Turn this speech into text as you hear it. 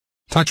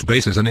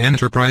TouchBase is an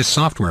enterprise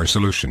software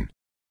solution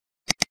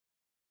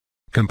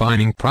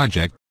combining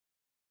project,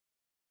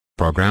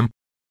 program,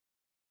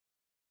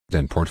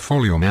 and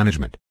portfolio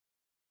management.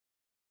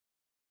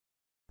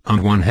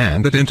 On one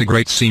hand, it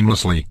integrates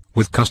seamlessly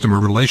with customer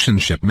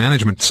relationship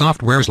management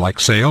softwares like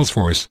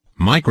SalesForce,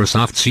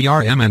 Microsoft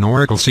CRM and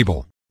Oracle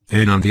Siebel,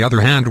 and on the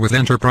other hand with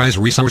enterprise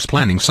resource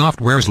planning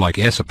softwares like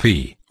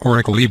SAP,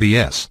 Oracle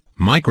EBS,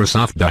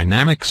 Microsoft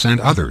Dynamics and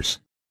others.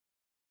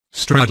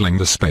 Straddling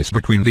the space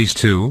between these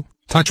two,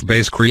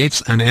 TouchBase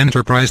creates an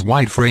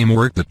enterprise-wide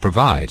framework that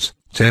provides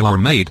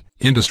tailor-made,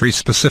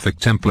 industry-specific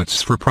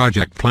templates for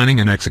project planning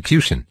and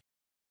execution.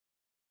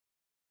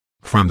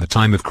 From the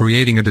time of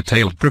creating a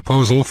detailed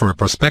proposal for a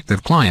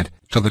prospective client,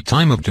 to the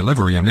time of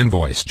delivery and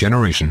invoice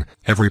generation,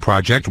 every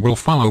project will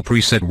follow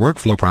preset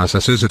workflow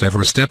processes at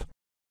every step.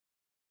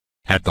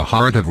 At the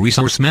heart of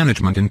resource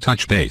management in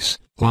TouchBase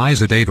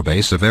lies a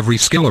database of every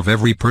skill of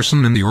every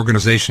person in the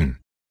organization,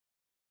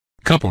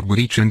 coupled with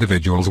each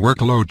individual's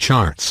workload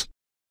charts,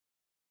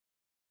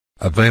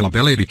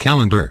 availability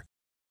calendar,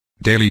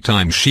 daily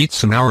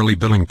timesheets and hourly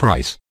billing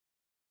price.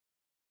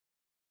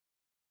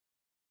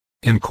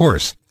 In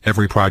course,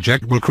 every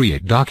project will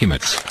create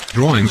documents,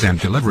 drawings and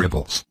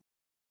deliverables.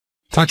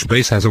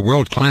 TouchBase has a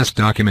world-class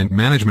document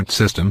management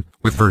system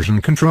with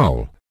version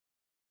control,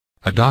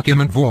 a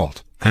document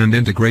vault, and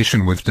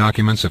integration with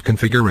documents of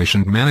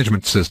configuration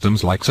management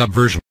systems like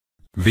Subversion,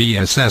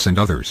 VSS and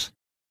others.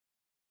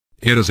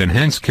 It has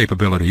enhanced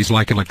capabilities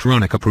like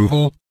electronic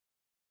approval,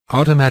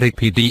 automatic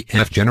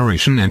PDF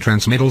generation and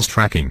transmittals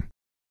tracking.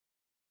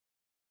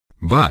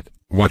 But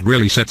what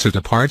really sets it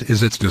apart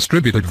is its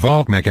distributed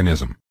vault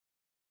mechanism.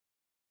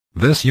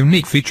 This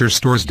unique feature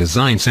stores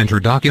design center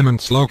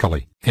documents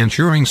locally,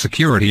 ensuring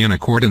security in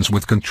accordance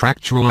with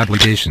contractual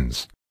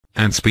obligations,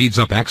 and speeds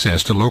up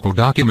access to local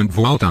document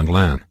vault on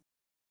LAN.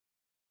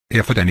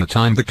 If at any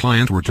time the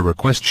client were to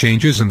request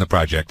changes in the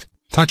project,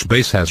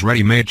 TouchBase has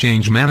ready-made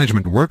change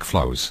management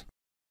workflows.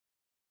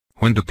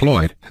 When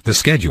deployed, the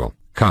schedule,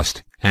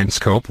 cost, and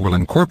scope will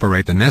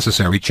incorporate the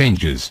necessary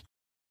changes.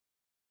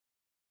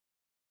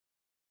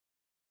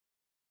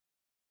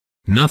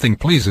 Nothing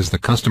pleases the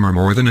customer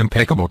more than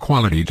impeccable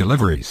quality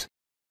deliveries.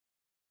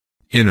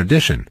 In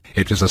addition,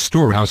 it is a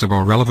storehouse of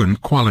all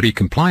relevant quality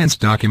compliance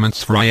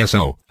documents for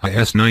ISO,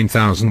 IS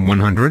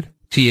 9100,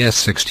 TS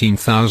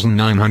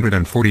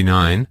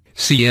 16949,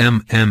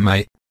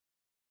 CMMA.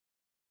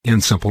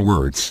 In simple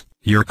words,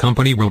 your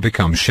company will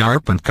become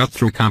sharp and cut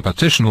through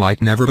competition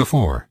like never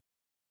before.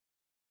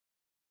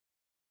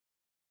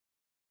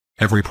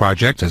 Every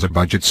project has a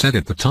budget set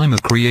at the time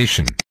of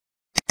creation,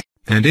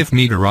 and if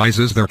need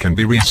arises there can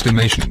be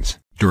re-estimations.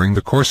 During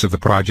the course of the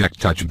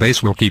project,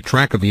 TouchBase will keep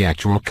track of the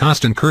actual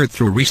cost incurred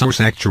through resource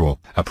actual,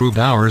 approved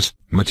hours,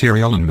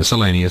 material and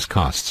miscellaneous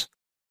costs,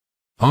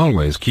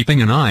 always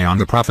keeping an eye on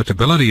the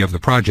profitability of the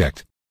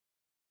project.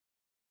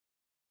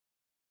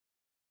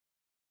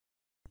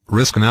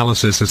 Risk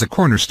analysis is a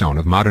cornerstone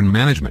of modern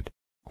management.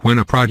 When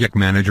a project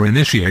manager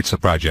initiates a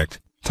project,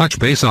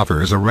 TouchBase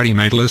offers a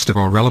ready-made list of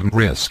all relevant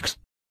risks.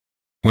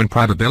 When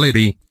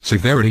probability,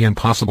 severity and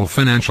possible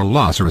financial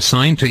loss are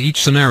assigned to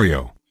each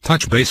scenario,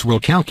 TouchBase will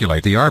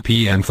calculate the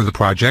RPN for the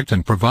project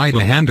and provide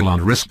a handle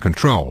on risk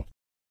control.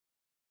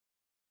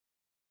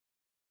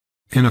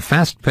 In a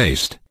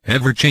fast-paced,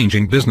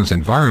 ever-changing business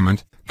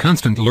environment,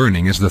 constant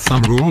learning is the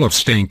thumb rule of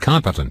staying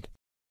competent.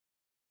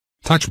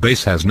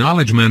 TouchBase has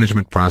knowledge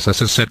management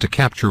processes set to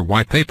capture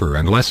white paper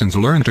and lessons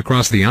learned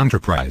across the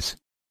enterprise,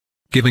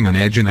 giving an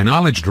edge in a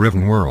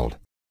knowledge-driven world.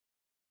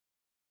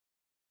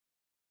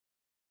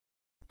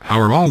 How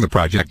are all the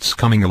projects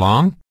coming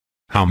along?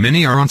 How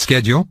many are on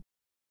schedule?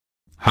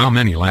 How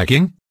many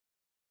lagging?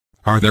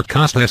 Are there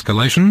cost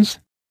escalations?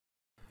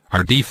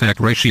 Are defect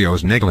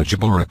ratios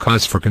negligible or a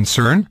cause for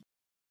concern?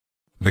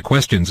 The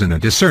questions in a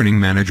discerning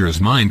manager's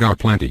mind are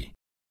plenty,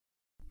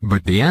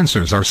 but the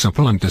answers are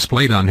simple and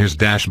displayed on his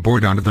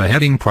dashboard under the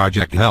heading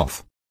Project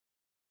Health,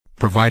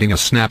 providing a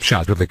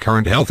snapshot of the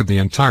current health of the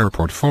entire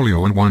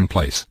portfolio in one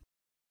place.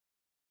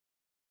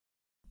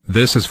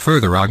 This is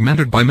further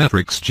augmented by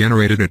metrics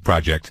generated at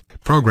project,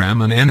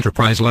 program and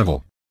enterprise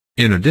level.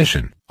 In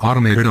addition,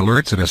 automated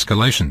alerts of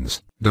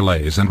escalations,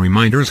 delays and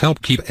reminders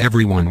help keep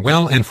everyone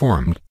well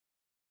informed.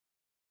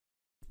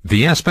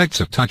 The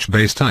aspects of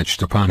TouchBase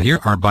touched upon here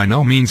are by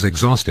no means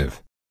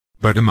exhaustive,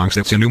 but amongst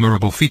its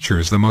innumerable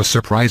features the most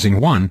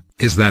surprising one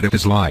is that it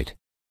is light.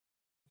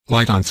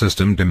 Light on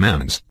system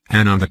demands,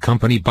 and on the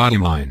company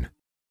bottom line.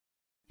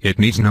 It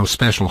needs no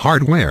special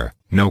hardware,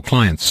 no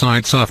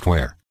client-side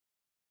software.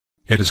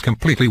 It is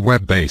completely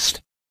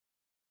web-based,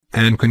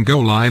 and can go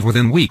live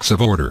within weeks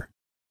of order,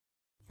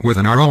 with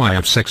an ROI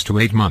of 6 to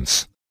 8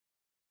 months.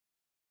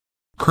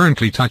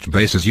 Currently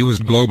TouchBase is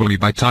used globally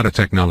by Tata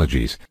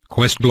Technologies,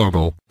 Quest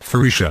Global,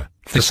 Faurecia,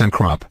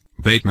 ThyssenKrupp,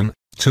 Bateman,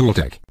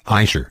 Tooltech,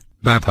 Aisher,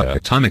 BAPA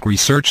Atomic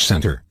Research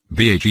Center,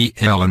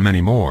 BHEL and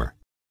many more.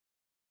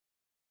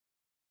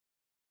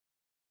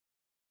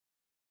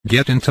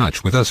 Get in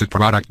touch with us at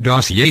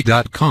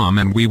productdossier.com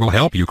and we will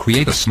help you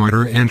create a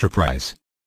smarter enterprise.